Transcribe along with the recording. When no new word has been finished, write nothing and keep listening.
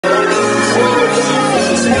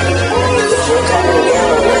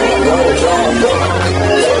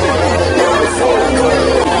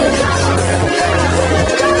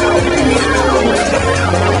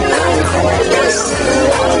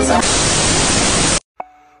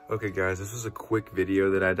Okay guys, this was a quick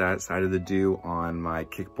video that I decided to do on my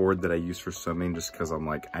kickboard that I use for swimming just because I'm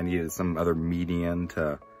like, I needed some other medium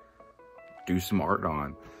to do some art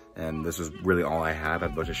on. And this was really all I had. I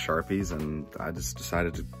had a bunch of Sharpies and I just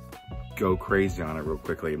decided to go crazy on it real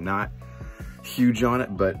quickly. I'm not huge on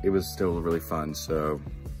it, but it was still really fun. So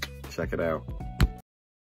check it out.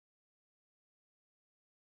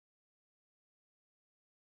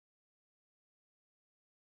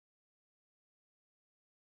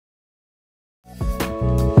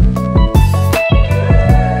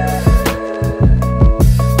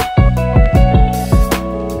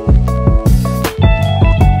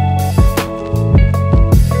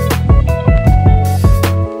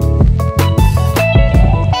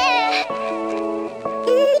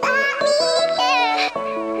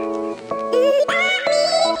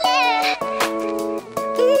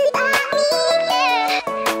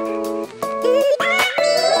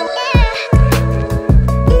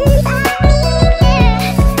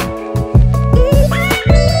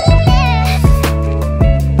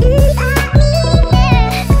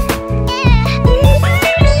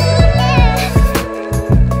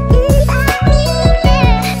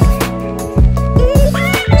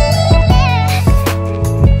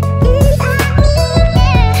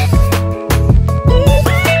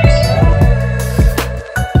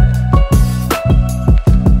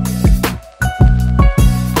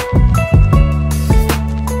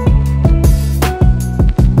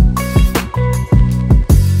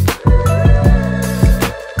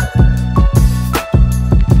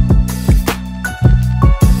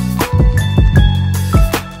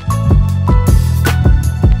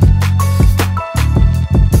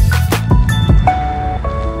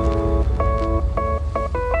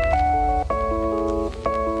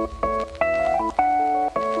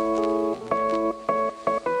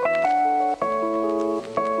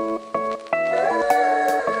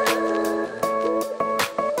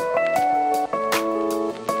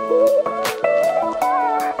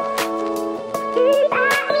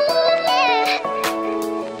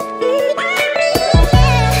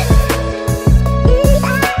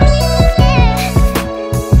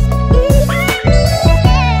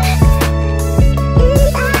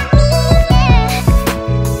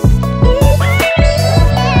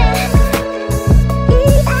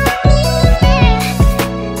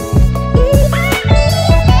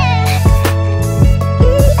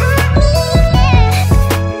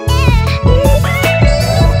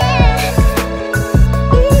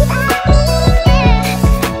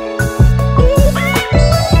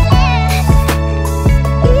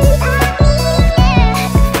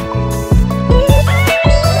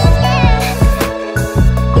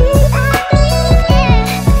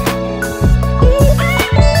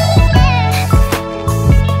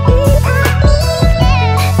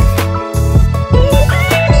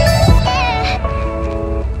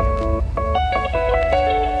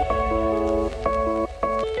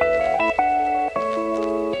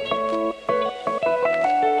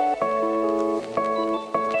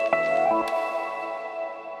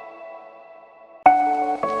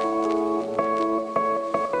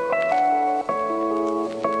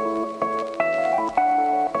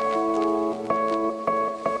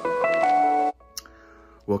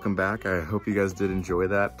 Welcome back. I hope you guys did enjoy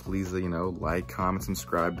that. Please, like, comment,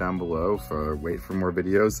 subscribe down below wait for more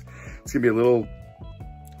videos. It's gonna be a little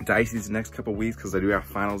dicey these next couple weeks because I do have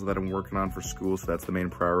finals that I'm working on for school, so that's the main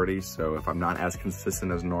priority. So if I'm not as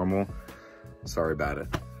consistent as normal, sorry about it.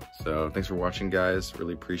 So thanks for watching, guys.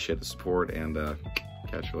 Really appreciate the support, and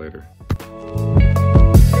catch you later.